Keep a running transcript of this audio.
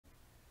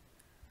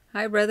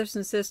Hi, brothers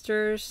and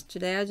sisters.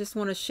 Today I just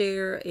want to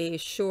share a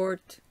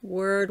short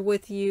word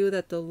with you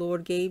that the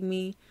Lord gave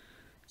me.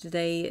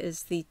 Today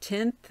is the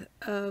 10th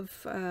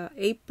of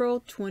April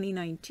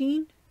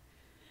 2019.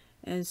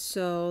 And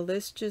so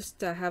let's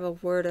just have a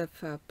word of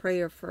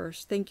prayer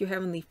first. Thank you,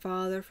 Heavenly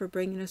Father, for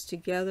bringing us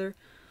together.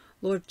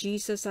 Lord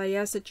Jesus, I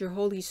ask that your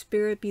Holy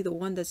Spirit be the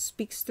one that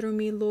speaks through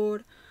me,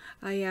 Lord.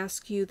 I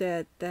ask you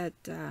that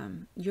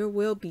your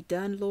will be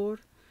done,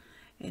 Lord,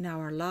 in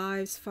our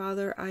lives.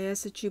 Father, I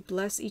ask that you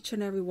bless each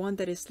and every one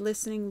that is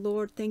listening,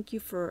 Lord. Thank you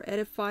for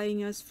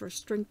edifying us, for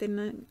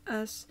strengthening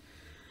us.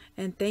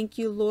 And thank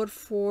you, Lord,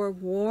 for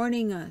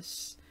warning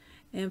us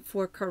and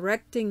for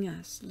correcting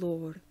us,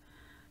 Lord,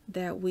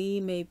 that we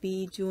may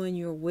be doing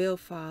your will,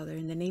 Father.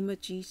 In the name of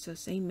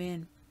Jesus,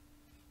 amen.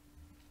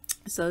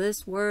 So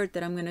this word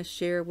that I'm going to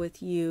share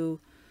with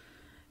you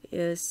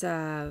is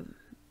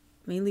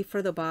mainly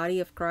for the body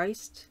of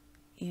Christ.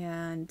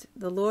 And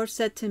the Lord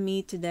said to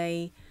me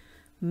today,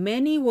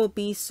 many will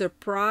be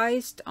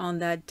surprised on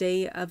that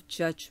day of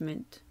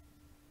judgment.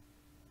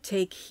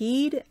 Take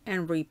heed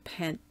and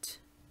repent.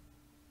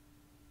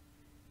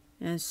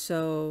 And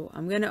so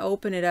I'm going to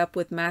open it up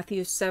with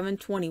Matthew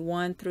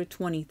 7:21 through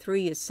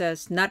 23. It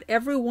says, "Not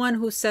everyone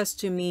who says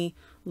to me,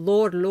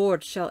 'Lord,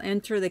 Lord,' shall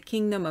enter the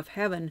kingdom of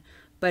heaven,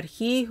 but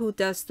he who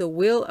does the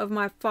will of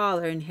my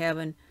Father in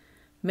heaven.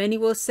 Many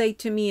will say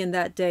to me in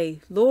that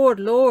day, 'Lord,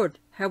 Lord,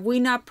 have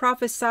we not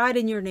prophesied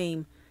in your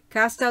name,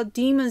 cast out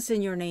demons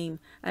in your name,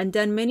 and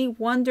done many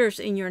wonders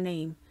in your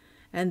name?'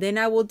 And then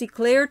I will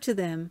declare to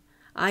them,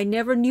 'I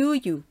never knew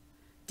you.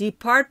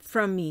 Depart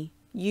from me,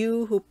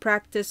 you who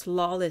practice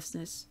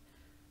lawlessness,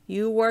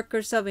 you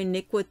workers of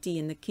iniquity,'"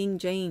 in the King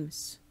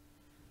James.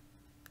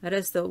 That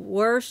is the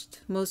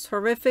worst, most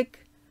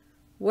horrific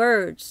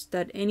words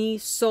that any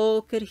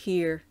soul could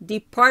hear.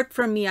 Depart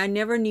from me, I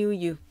never knew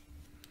you.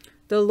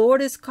 The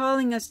Lord is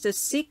calling us to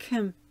seek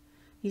him.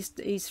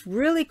 He's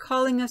really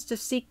calling us to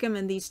seek him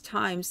in these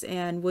times,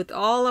 and with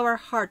all our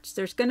hearts.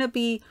 There's going to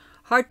be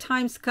hard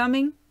times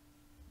coming,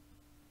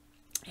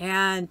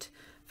 and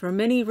for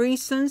many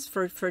reasons,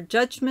 for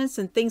judgments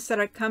and things that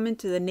are coming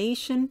to the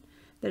nation.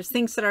 There's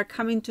things that are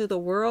coming to the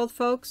world,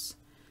 folks.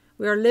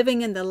 We are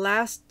living in the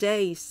last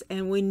days,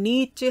 and we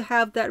need to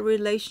have that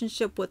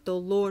relationship with the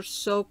Lord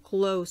so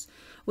close.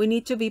 We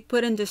need to be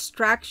putting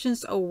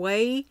distractions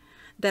away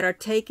that are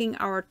taking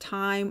our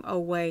time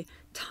away.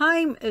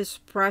 Time is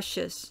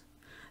precious.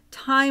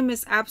 Time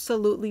is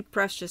absolutely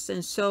precious.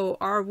 And so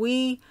are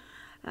we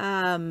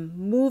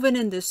moving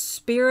in the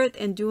spirit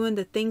and doing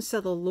the things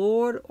of the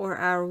Lord, or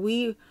are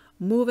we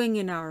moving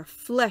in our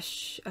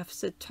flesh,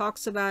 as it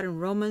talks about in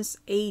Romans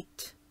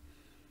 8,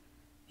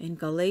 in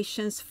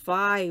Galatians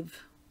 5?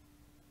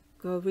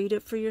 Go read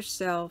it for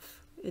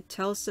yourself. It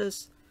tells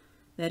us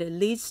that it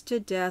leads to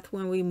death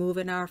when we move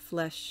in our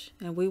flesh,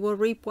 and we will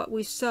reap what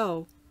we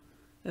sow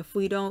if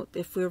we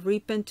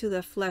reap into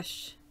the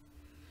flesh.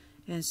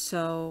 And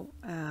so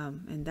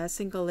and that's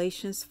in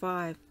Galatians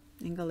 5.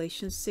 In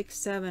Galatians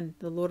 6:7,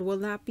 the Lord will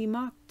not be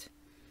mocked.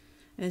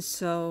 And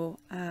so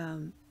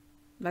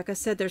like I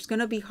said, there's going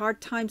to be hard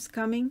times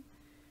coming,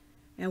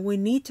 and we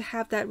need to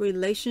have that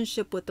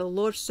relationship with the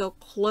Lord so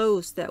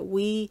close that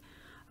we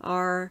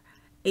are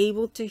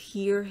able to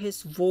hear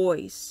his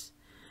voice.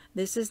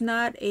 This is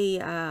not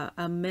a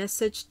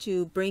message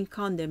to bring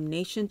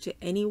condemnation to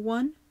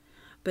anyone,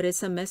 but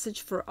it's a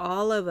message for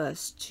all of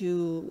us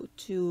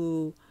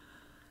to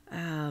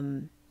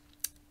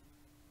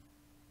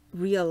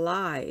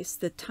realize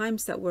the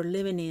times that we're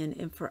living in,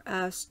 and for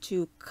us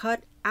to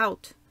cut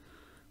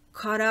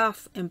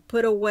off and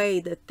put away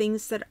the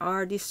things that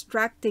are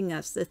distracting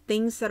us, the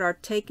things that are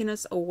taking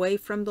us away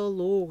from the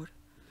Lord,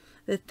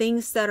 the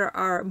things that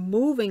are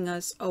moving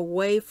us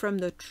away from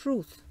the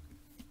truth.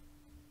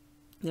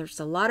 There's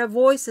a lot of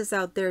voices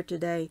out there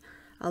today,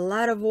 a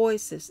lot of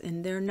voices,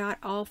 and they're not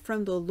all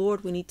from the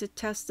Lord. We need to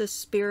test the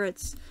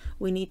spirits.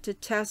 We need to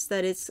test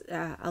that it's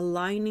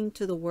aligning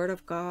to the Word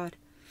of God.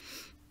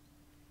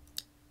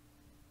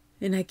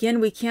 And again,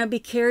 we can't be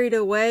carried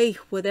away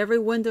with every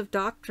wind of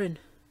doctrine.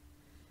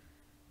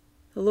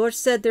 The Lord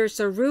said there's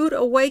a rude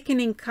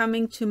awakening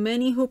coming to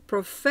many who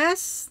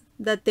profess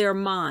that they're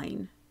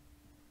mine.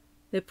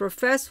 They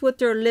profess with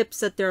their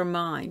lips that they're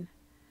mine.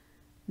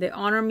 They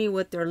honor me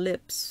with their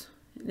lips.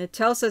 And it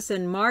tells us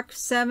in Mark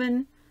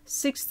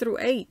 7:6 through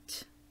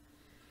 8.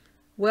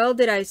 "Well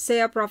did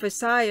Isaiah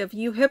prophesy of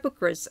you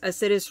hypocrites,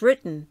 as it is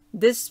written,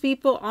 'This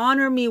people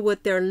honor me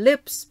with their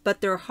lips,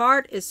 but their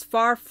heart is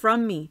far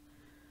from me.'"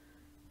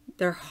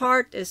 Their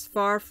heart is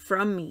far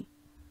from me.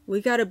 We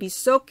got to be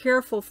so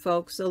careful,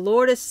 folks. The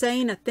Lord is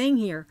saying a thing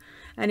here.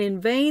 "And in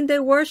vain they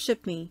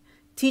worship me,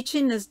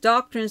 teaching as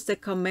doctrines the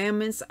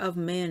commandments of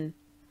men.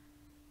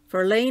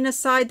 For laying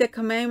aside the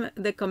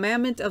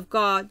commandment of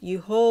God,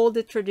 you hold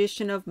the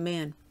tradition of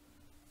men."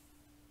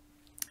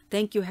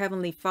 Thank you,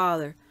 Heavenly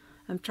Father.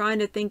 I'm trying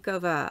to think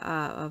of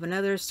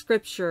another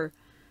scripture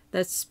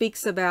that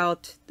speaks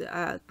about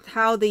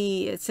how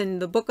it's in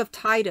the book of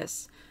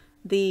Titus.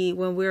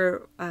 When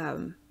we're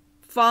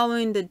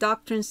following the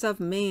doctrines of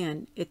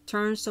man, it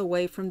turns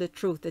away from the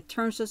truth. It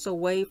turns us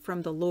away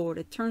from the Lord.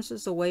 It turns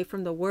us away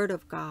from the Word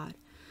of God.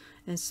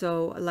 And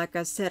so, like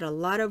I said, a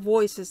lot of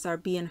voices are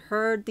being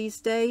heard these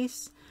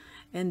days,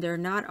 and they're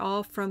not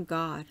all from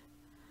God.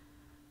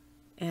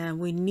 And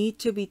we need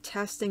to be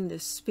testing the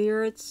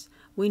spirits.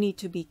 We need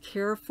to be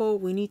careful.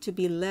 We need to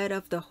be led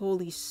of the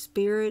Holy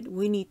Spirit.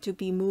 We need to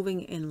be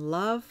moving in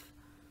love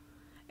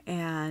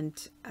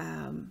and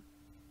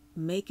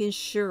making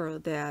sure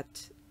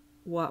that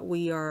what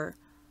we are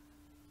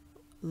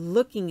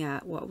looking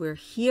at, what we're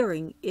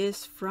hearing,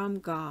 is from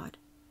God.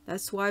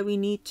 That's why we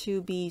need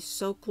to be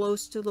so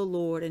close to the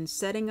Lord and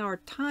setting our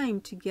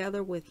time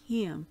together with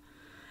Him.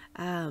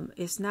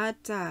 It's not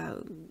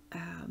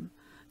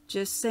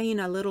just saying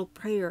a little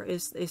prayer.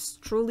 It's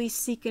truly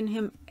seeking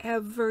Him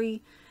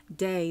every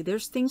day.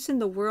 There's things in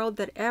the world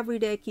that every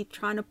day keep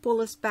trying to pull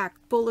us back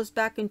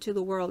into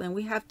the world. And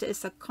we have to,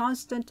 it's a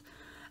constant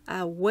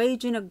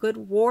waging a good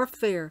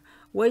warfare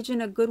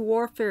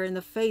in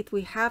the faith.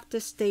 We have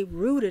to stay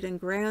rooted and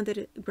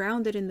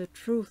grounded in the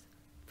truth,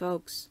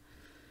 folks.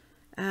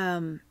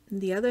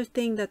 The other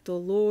thing that the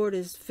Lord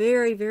is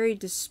very, very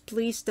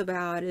displeased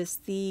about is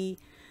the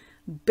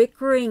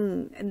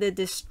bickering and the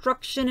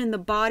destruction in the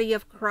body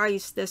of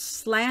Christ, the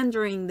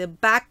slandering, the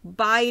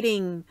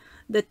backbiting,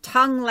 the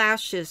tongue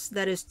lashes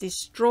that is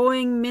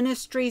destroying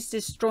ministries,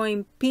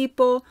 destroying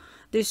people,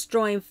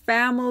 destroying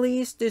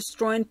families,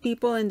 destroying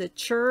people in the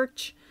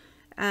church.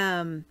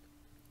 And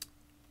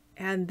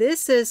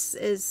this is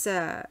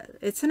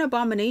it's an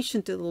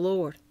abomination to the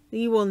Lord.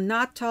 He will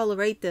not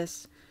tolerate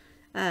this.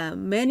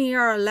 Many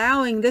are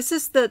allowing, this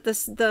is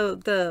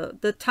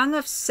the tongue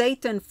of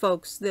Satan,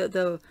 folks.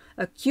 The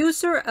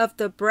accuser of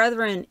the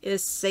brethren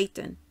is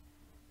Satan.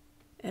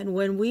 And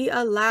when we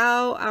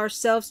allow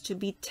ourselves to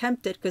be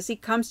tempted, because he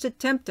comes to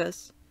tempt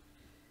us,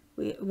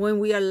 when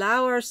we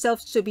allow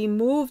ourselves to be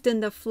moved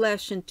in the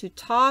flesh and to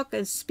talk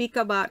and speak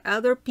about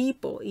other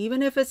people,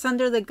 even if it's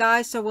under the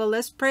guise of, well,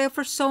 let's pray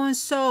for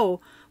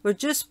so-and-so. We're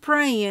just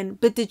praying,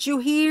 but did you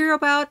hear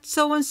about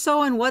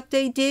so-and-so and what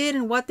they did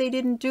and what they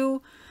didn't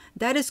do?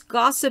 That is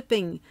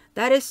gossiping.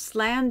 That is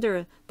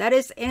slander. That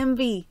is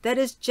envy. That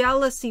is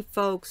jealousy,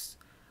 folks.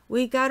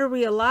 We got to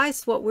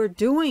realize what we're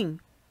doing.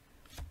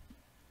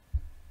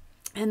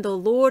 And the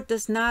Lord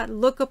does not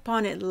look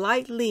upon it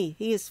lightly.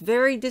 He is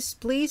very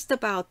displeased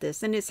about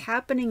this. And it's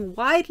happening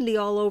widely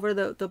all over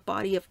the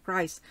body of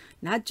Christ.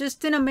 Not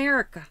just in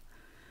America.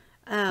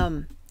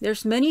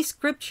 There's many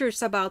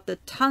scriptures about the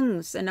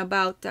tongues and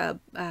about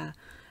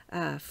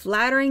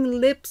flattering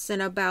lips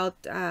and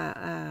about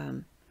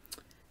a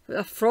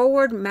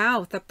froward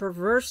mouth, a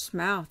perverse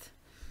mouth.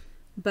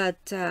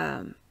 But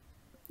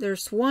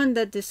there's one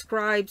that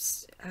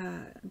describes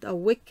a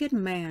wicked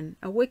man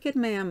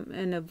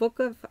in the book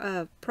of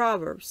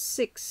Proverbs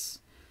 6.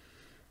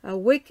 A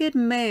wicked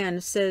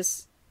man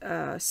says,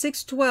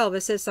 6:12,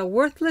 it says, a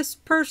worthless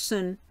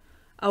person,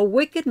 a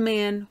wicked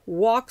man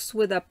walks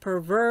with a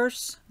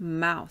perverse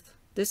mouth.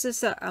 This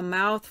is a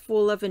mouth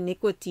full of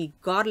iniquity,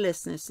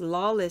 godlessness,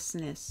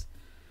 lawlessness.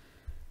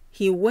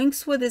 He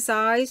winks with his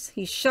eyes,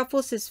 he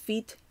shuffles his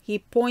feet, he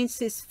points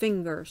his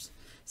fingers.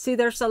 See,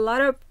 there's a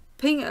lot of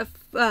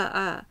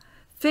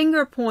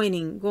finger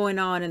pointing going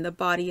on in the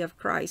body of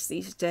Christ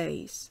these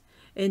days,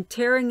 and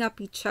tearing up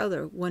each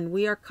other when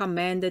we are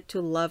commanded to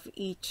love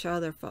each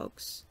other,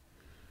 folks.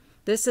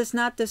 This is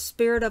not the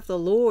Spirit of the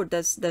Lord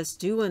that's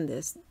doing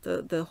this.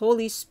 The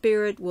Holy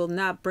Spirit will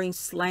not bring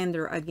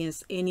slander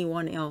against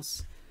anyone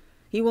else.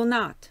 He will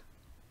not.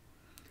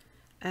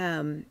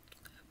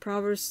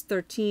 Proverbs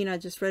 13, I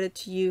just read it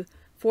to you.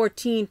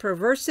 14,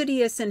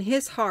 perversity is in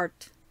his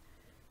heart.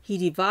 He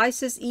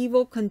devises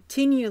evil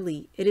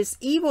continually. It is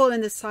evil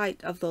in the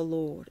sight of the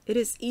Lord. It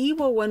is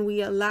evil when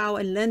we allow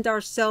and lend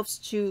ourselves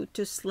to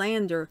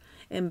slander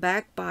and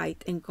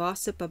backbite and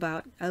gossip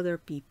about other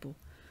people.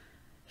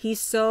 He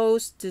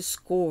sows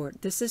discord.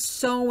 This is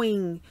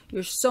sowing.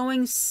 You're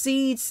sowing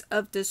seeds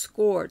of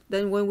discord.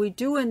 Then when we're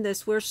doing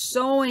this, we're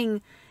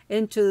sowing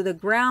into the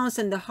grounds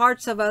and the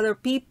hearts of other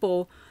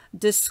people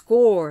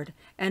discord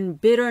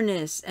and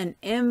bitterness and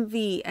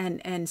envy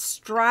and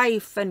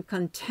strife and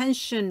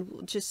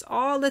contention, just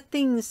all the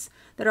things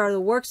that are the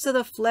works of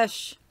the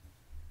flesh.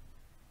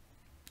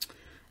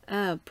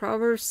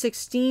 Proverbs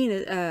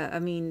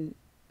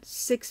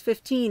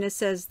 6:15, it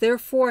says,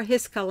 therefore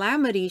his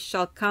calamity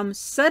shall come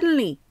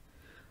suddenly.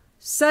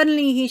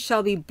 Suddenly he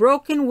shall be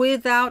broken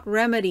without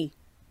remedy.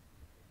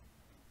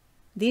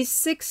 These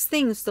 6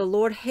 things the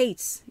Lord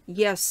hates.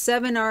 Yes,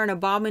 7 are an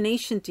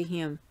abomination to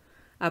him.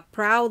 A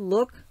proud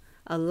look,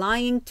 a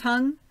lying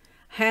tongue,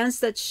 hands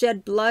that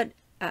shed blood,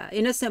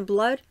 innocent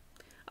blood,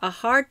 a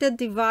heart that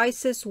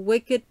devises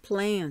wicked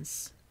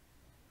plans,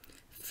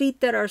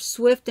 feet that are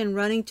swift in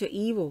running to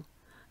evil,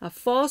 a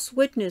false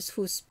witness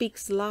who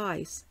speaks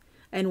lies,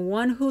 and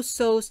one who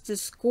sows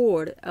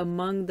discord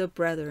among the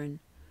brethren.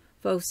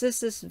 Folks,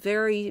 this is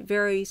very,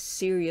 very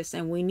serious,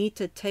 and we need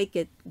to take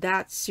it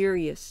that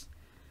serious.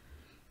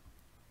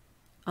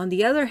 On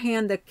the other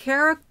hand, the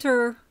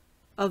character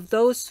of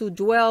those who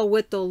dwell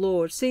with the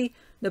Lord. See,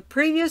 The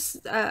previous,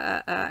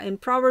 in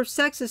Proverbs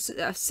 6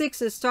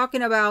 is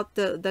talking about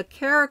the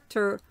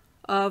character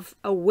of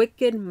a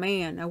wicked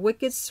man, a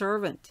wicked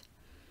servant.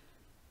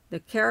 The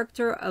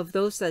character of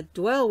those that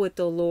dwell with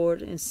the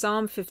Lord. In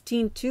Psalm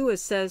 15:2 it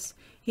says,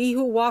 he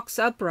who walks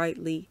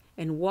uprightly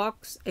and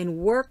works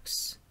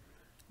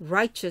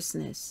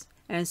righteousness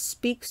and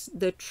speaks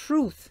the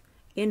truth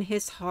in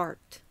his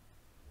heart.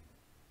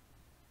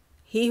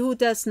 He who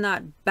does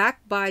not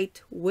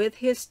backbite with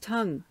his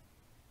tongue,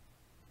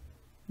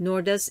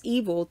 nor does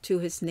evil to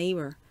his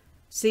neighbor.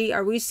 See,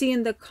 are we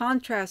seeing the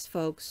contrast,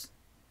 folks?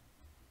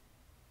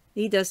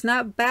 He does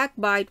not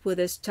backbite with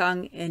his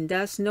tongue and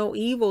does no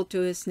evil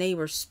to his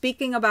neighbor.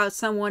 Speaking about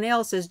someone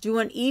else is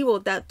doing evil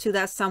to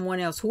that someone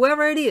else,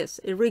 whoever it is,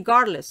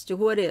 regardless to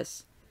who it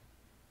is.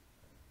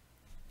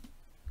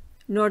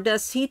 Nor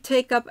does he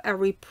take up a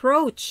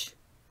reproach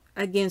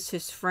against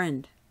his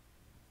friend.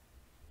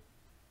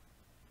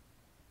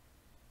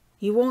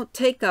 He won't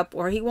take up,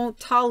 or he won't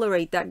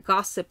tolerate that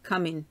gossip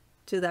coming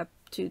to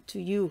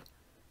you.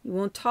 You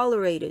won't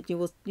tolerate it.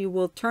 You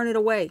will turn it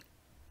away,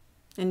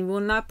 and you will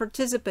not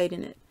participate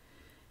in it.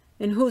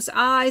 In whose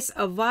eyes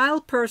a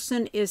vile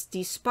person is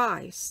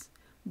despised,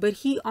 but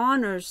he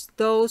honors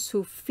those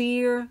who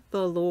fear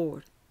the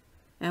Lord.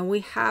 And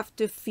we have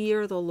to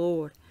fear the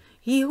Lord.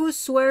 He who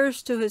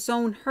swears to his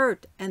own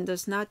hurt and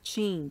does not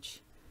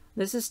change.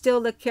 This is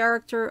still the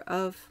character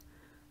of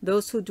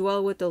those who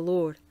dwell with the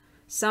Lord.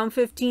 Psalm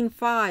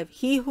 15:5,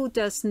 he who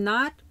does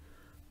not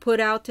put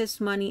out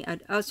his money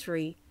at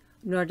usury,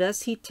 nor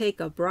does he take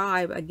a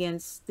bribe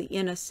against the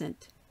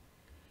innocent.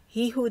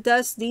 He who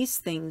does these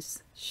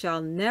things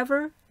shall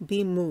never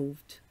be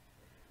moved.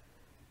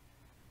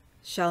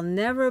 Shall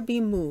never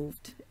be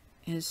moved.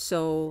 And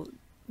so,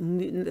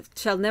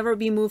 shall never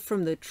be moved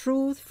from the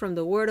truth, from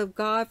the word of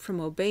God,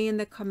 from obeying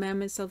the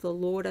commandments of the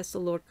Lord as the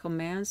Lord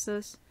commands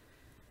us.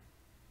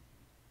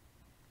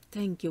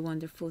 Thank you,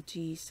 wonderful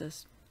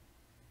Jesus.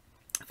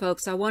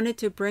 Folks, I wanted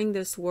to bring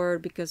this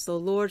word because the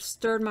Lord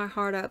stirred my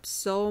heart up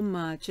so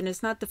much. And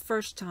it's not the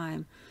first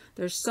time.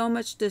 There's so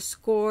much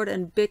discord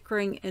and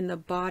bickering in the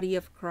body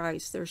of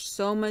Christ. There's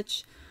so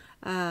much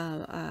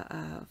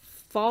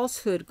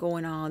falsehood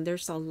going on.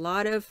 There's a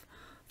lot of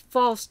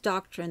false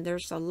doctrine.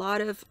 There's a lot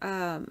of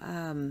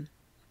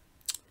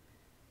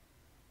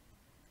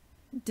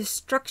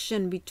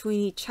destruction between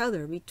each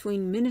other,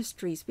 between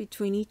ministries,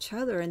 between each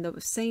other in the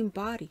same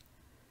body.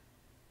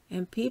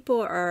 And people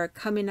are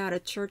coming out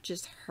of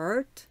churches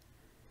hurt,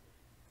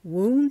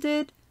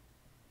 wounded,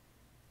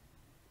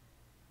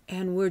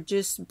 and we're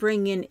just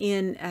bringing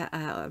in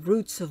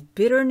roots of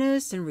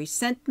bitterness and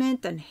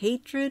resentment and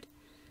hatred.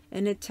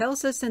 And it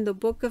tells us in the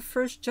book of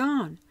 1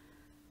 John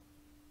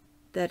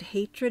that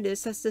hatred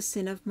is as the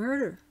sin of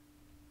murder.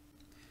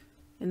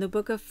 In the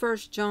book of 1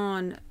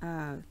 John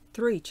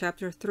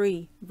chapter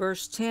 3,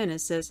 verse 10,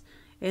 it says,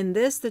 in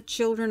this the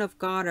children of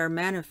God are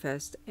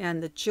manifest,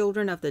 and the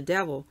children of the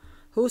devil.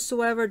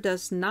 Whosoever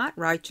does not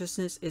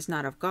righteousness is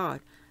not of God,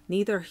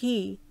 neither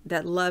he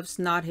that loves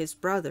not his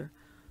brother.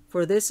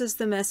 For this is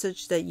the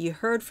message that ye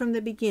heard from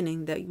the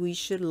beginning, that we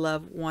should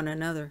love one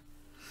another.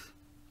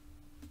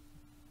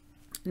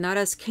 Not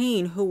as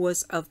Cain, who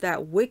was of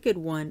that wicked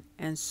one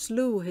and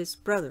slew his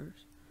brother.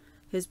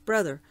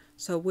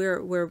 So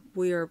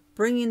we're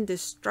bringing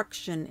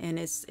destruction, and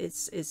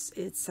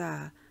it's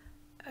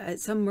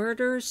a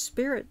murderous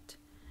spirit.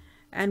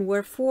 And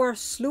wherefore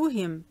slew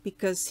him,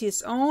 because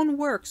his own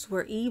works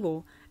were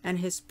evil, and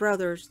his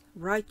brother's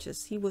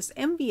righteous. He was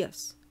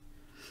envious.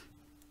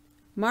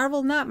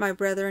 Marvel not, my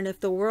brethren,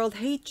 if the world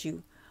hate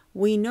you.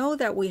 We know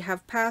that we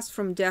have passed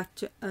from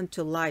death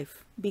unto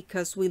life,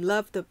 because we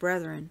love the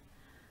brethren.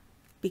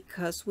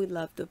 Because we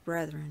love the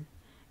brethren.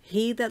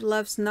 He that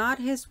loves not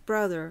his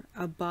brother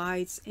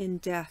abides in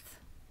death.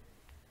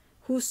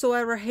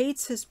 Whosoever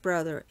hates his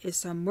brother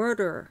is a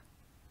murderer.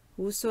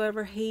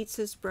 Whosoever hates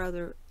his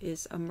brother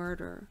is a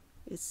murderer.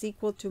 It's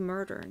equal to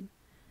murdering.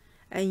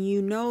 And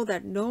you know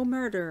that no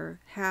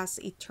murderer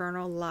has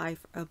eternal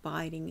life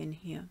abiding in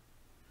him.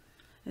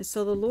 And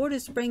so the Lord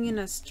is bringing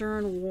a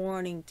stern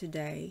warning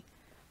today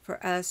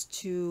for us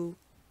to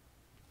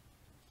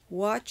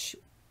watch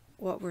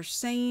what we're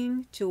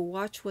saying, to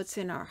watch what's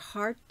in our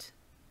heart,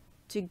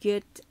 to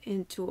get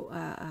into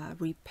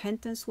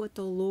repentance with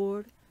the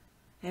Lord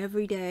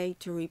every day,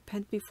 to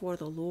repent before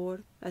the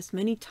Lord as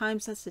many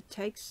times as it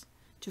takes,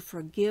 to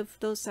forgive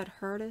those that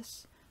hurt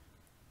us,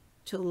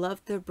 to love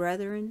their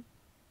brethren,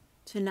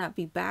 to not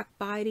be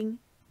backbiting,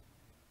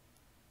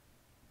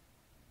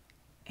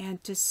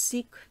 and to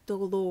seek the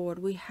Lord.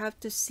 We have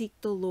to seek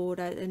the Lord,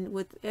 and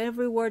with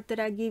every word that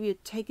I give you,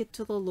 take it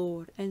to the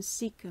Lord and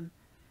seek Him.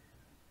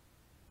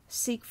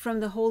 Seek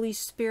from the Holy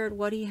Spirit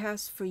what He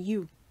has for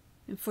you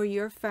and for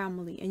your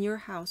family and your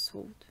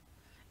household,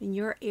 in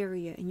your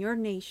area, in your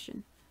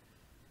nation.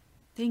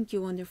 Thank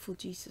you, wonderful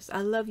Jesus.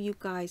 I love you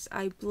guys.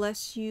 I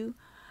bless you.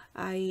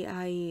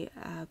 I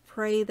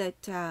pray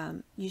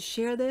that you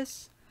share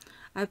this.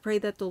 I pray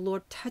that the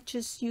Lord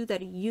touches you,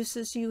 that He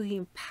uses you, He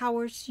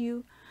empowers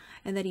you,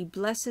 and that He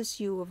blesses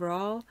you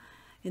overall.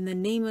 In the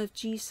name of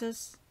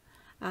Jesus,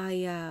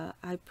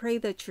 I pray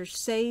that you're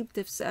saved.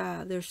 If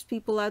there's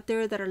people out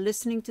there that are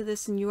listening to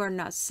this and you are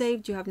not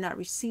saved, you have not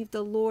received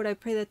the Lord, I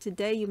pray that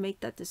today you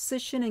make that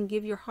decision and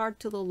give your heart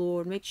to the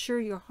Lord. Make sure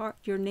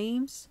your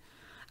names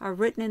are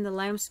written in the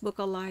Lamb's Book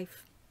of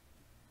Life,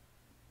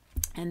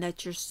 and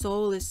that your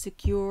soul is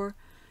secure,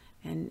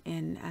 and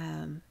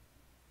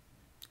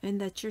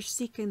that you're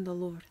seeking the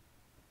Lord.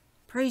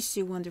 Praise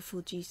you,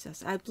 wonderful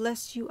Jesus. I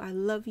bless you. I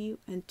love you.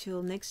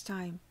 Until next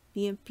time,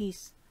 be in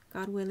peace,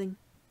 God willing.